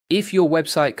If your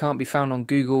website can't be found on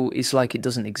Google, it's like it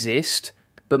doesn't exist.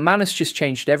 But Manus just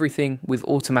changed everything with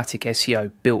automatic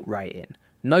SEO built right in.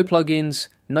 No plugins,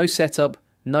 no setup,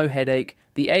 no headache.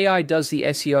 The AI does the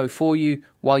SEO for you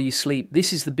while you sleep.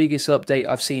 This is the biggest update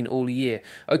I've seen all year.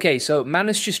 Okay, so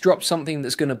Manus just dropped something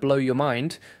that's going to blow your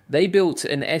mind. They built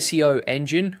an SEO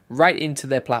engine right into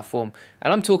their platform.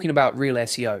 And I'm talking about real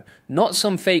SEO, not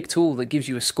some fake tool that gives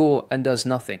you a score and does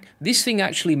nothing. This thing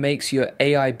actually makes your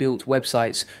AI-built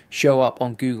websites show up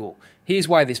on Google. Here's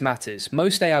why this matters.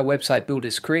 Most AI website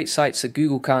builders create sites that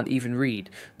Google can't even read.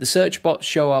 The search bots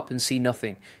show up and see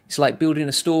nothing. It's like building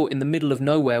a store in the middle of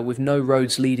nowhere with no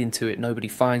roads leading to it. Nobody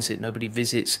finds it, nobody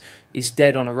visits, it's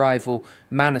dead on arrival.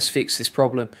 Manus fixed this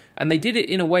problem. And they did it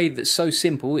in a way that's so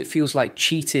simple it feels like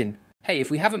cheating. Hey,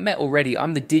 if we haven't met already,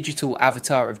 I'm the digital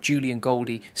avatar of Julian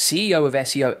Goldie, CEO of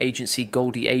SEO agency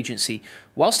Goldie Agency.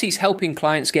 Whilst he's helping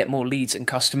clients get more leads and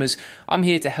customers, I'm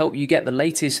here to help you get the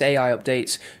latest AI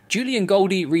updates. Julian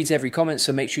Goldie reads every comment,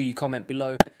 so make sure you comment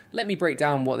below. Let me break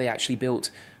down what they actually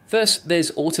built. First,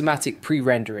 there's automatic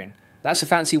pre-rendering. That's a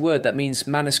fancy word that means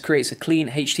Manus creates a clean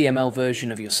HTML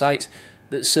version of your site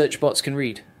that search bots can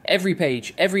read. Every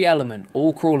page, every element,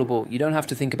 all crawlable. You don't have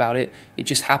to think about it. It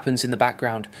just happens in the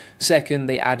background. Second,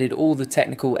 they added all the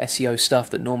technical SEO stuff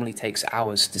that normally takes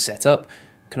hours to set up.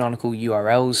 Canonical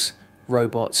URLs,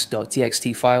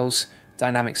 robots.txt files,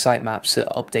 dynamic sitemaps that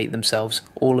update themselves.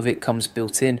 All of it comes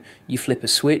built in. You flip a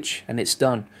switch and it's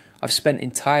done. I've spent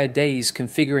entire days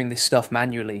configuring this stuff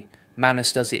manually.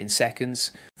 Manus does it in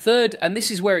seconds. Third, and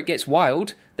this is where it gets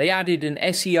wild, they added an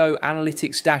SEO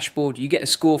analytics dashboard. You get a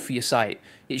score for your site.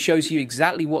 It shows you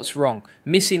exactly what's wrong.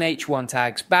 Missing H1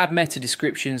 tags, bad meta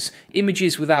descriptions,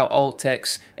 images without alt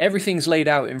text. Everything's laid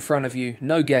out in front of you.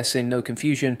 No guessing, no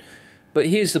confusion. But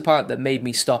here's the part that made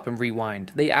me stop and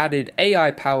rewind. They added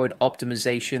AI-powered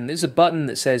optimization. There's a button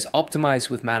that says Optimize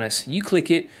with Manus. You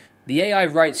click it. The AI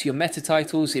writes your meta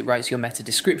titles, it writes your meta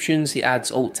descriptions, it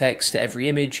adds alt text to every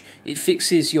image, it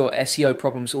fixes your SEO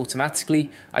problems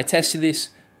automatically. I tested this,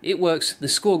 it works, the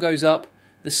score goes up,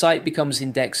 the site becomes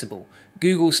indexable.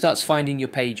 Google starts finding your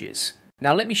pages.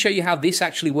 Now let me show you how this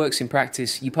actually works in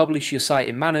practice. You publish your site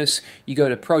in Manus, you go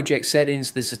to project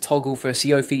settings, there's a toggle for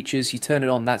SEO features, you turn it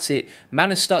on, that's it.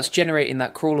 Manus starts generating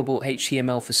that crawlable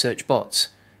HTML for search bots.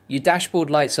 Your dashboard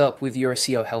lights up with your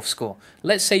SEO health score.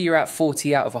 Let's say you're at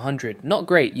 40 out of 100. Not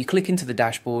great. You click into the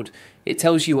dashboard. It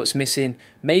tells you what's missing.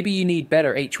 Maybe you need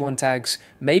better H1 tags.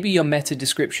 Maybe your meta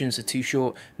descriptions are too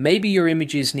short. Maybe your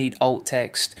images need alt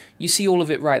text. You see all of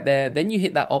it right there. Then you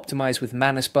hit that optimize with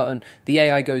Manus button. The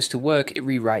AI goes to work. It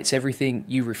rewrites everything.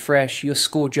 You refresh. Your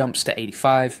score jumps to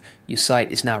 85. Your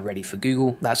site is now ready for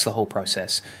Google. That's the whole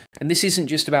process. And this isn't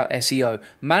just about SEO.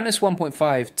 Manus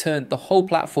 1.5 turned the whole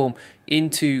platform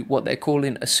into what they're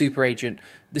calling a super agent.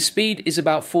 The speed is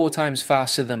about 4 times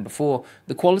faster than before.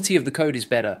 The quality of the code is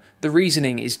better. The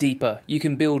reasoning is deeper. You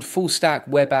can build full stack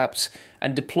web apps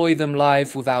and deploy them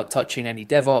live without touching any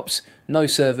DevOps. No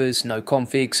servers, no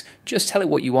configs. Just tell it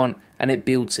what you want and it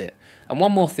builds it. And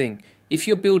one more thing. If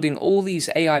you're building all these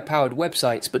AI-powered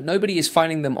websites but nobody is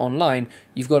finding them online,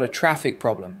 you've got a traffic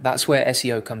problem. That's where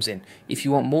SEO comes in. If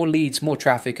you want more leads, more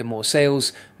traffic and more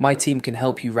sales, my team can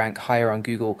help you rank higher on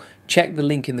Google. Check the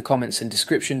link in the comments and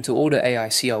description to order AI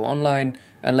SEO online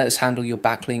and let us handle your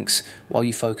backlinks while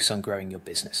you focus on growing your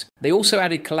business. They also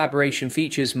added collaboration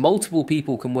features. Multiple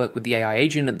people can work with the AI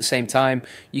agent at the same time.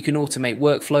 You can automate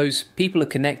workflows. People are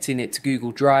connecting it to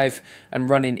Google Drive and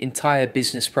running entire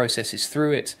business processes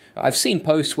through it. I've seen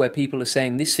posts where people are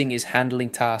saying this thing is handling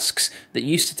tasks that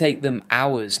used to take them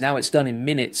hours. Now it's done in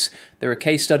minutes. There are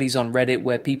case studies on Reddit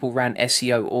where people ran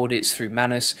SEO audits through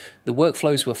Manus. The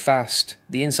workflows were fast.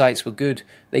 The insights were good.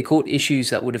 They caught issues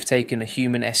that would have taken a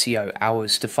human SEO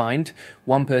hours to find.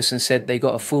 One person said they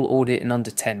got a full audit in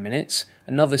under 10 minutes.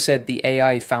 Another said the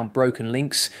AI found broken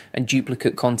links and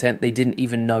duplicate content they didn't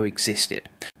even know existed.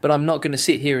 But I'm not going to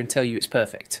sit here and tell you it's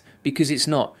perfect, because it's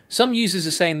not. Some users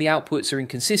are saying the outputs are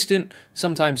inconsistent,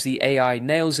 sometimes the AI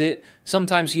nails it,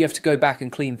 sometimes you have to go back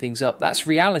and clean things up. That's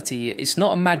reality. It's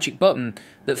not a magic button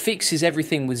that fixes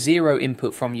everything with zero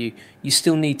input from you. You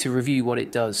still need to review what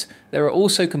it does. There are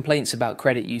also complaints about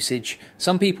credit usage.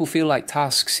 Some people feel like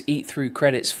tasks eat through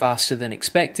credits faster than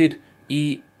expected.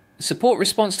 Support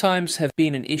response times have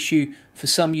been an issue for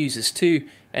some users too,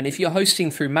 and if you're hosting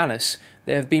through Manus,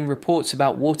 there have been reports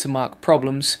about watermark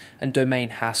problems and domain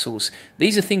hassles.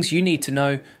 These are things you need to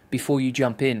know before you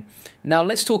jump in. Now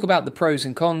let's talk about the pros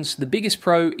and cons. The biggest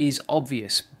pro is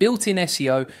obvious. Built-in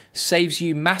SEO saves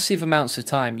you massive amounts of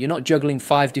time. You're not juggling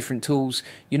 5 different tools.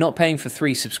 You're not paying for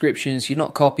 3 subscriptions. You're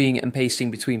not copying and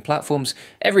pasting between platforms.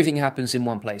 Everything happens in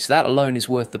one place. That alone is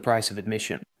worth the price of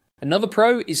admission. Another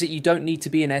pro is that you don't need to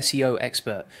be an SEO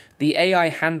expert. The AI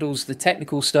handles the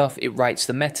technical stuff, it writes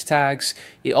the meta tags,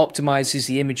 it optimizes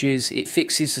the images, it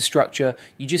fixes the structure.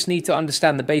 You just need to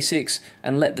understand the basics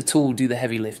and let the tool do the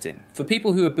heavy lifting. For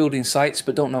people who are building sites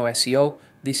but don't know SEO,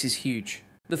 this is huge.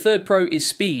 The third pro is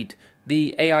speed.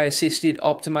 The AI-assisted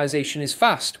optimization is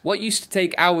fast. What used to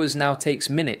take hours now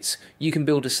takes minutes. You can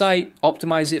build a site,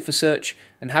 optimize it for search,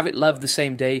 and have it live the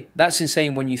same day. That's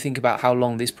insane when you think about how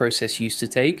long this process used to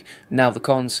take. Now the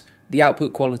cons, the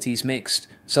output quality is mixed.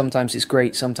 Sometimes it's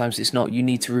great, sometimes it's not. You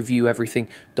need to review everything.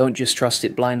 Don't just trust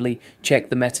it blindly. Check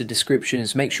the meta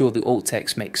descriptions, make sure the alt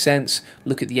text makes sense.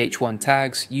 Look at the H1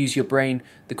 tags, use your brain.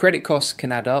 The credit costs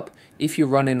can add up. If you're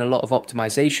running a lot of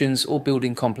optimizations or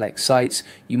building complex sites,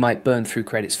 you might burn through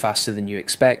credits faster than you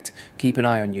expect. Keep an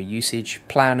eye on your usage,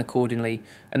 plan accordingly.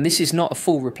 And this is not a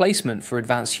full replacement for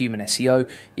advanced human SEO.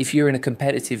 If you're in a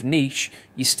competitive niche,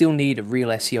 you still need a real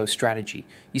SEO strategy.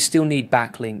 You still need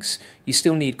backlinks. You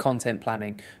still need content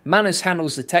planning. Manus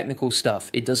handles the technical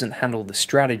stuff. It doesn't handle the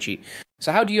strategy.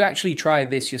 So how do you actually try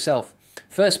this yourself?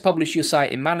 First, publish your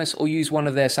site in Manus or use one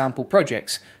of their sample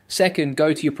projects. Second,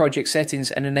 go to your project settings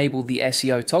and enable the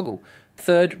SEO toggle.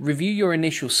 Third, review your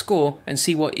initial score and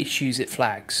see what issues it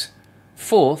flags.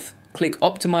 Fourth, click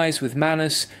Optimize with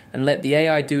Manus and let the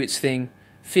AI do its thing.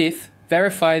 Fifth,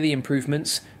 verify the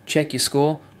improvements, check your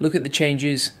score, look at the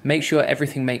changes, make sure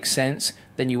everything makes sense.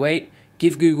 Then you wait,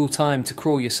 give Google time to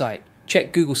crawl your site.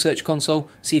 Check Google Search Console,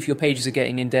 see if your pages are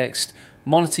getting indexed.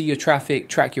 Monitor your traffic,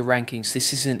 track your rankings.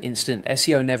 This isn't instant.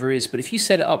 SEO never is, but if you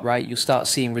set it up right, you'll start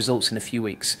seeing results in a few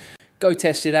weeks. Go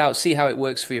test it out, see how it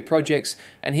works for your projects,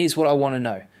 and here's what I want to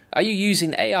know. Are you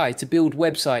using AI to build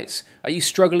websites? Are you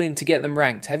struggling to get them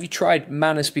ranked? Have you tried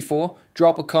Manus before?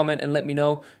 Drop a comment and let me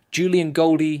know. Julian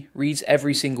Goldie reads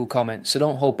every single comment, so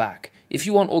don't hold back. If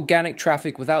you want organic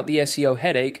traffic without the SEO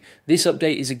headache, this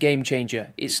update is a game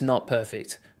changer. It's not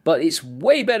perfect, but it's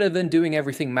way better than doing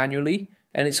everything manually.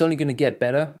 And it's only going to get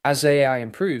better as AI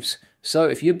improves. So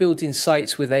if you're building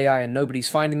sites with AI and nobody's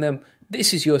finding them,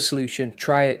 this is your solution.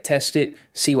 Try it, test it,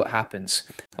 see what happens.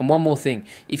 And one more thing,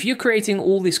 if you're creating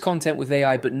all this content with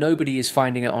AI but nobody is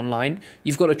finding it online,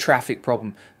 you've got a traffic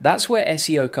problem. That's where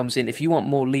SEO comes in. If you want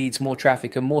more leads, more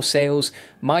traffic, and more sales,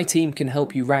 my team can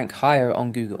help you rank higher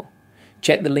on Google.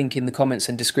 Check the link in the comments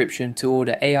and description to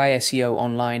order AI SEO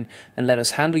online and let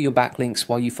us handle your backlinks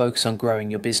while you focus on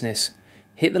growing your business.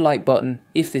 Hit the like button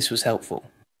if this was helpful.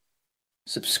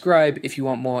 Subscribe if you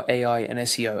want more AI and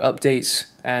SEO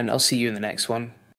updates, and I'll see you in the next one.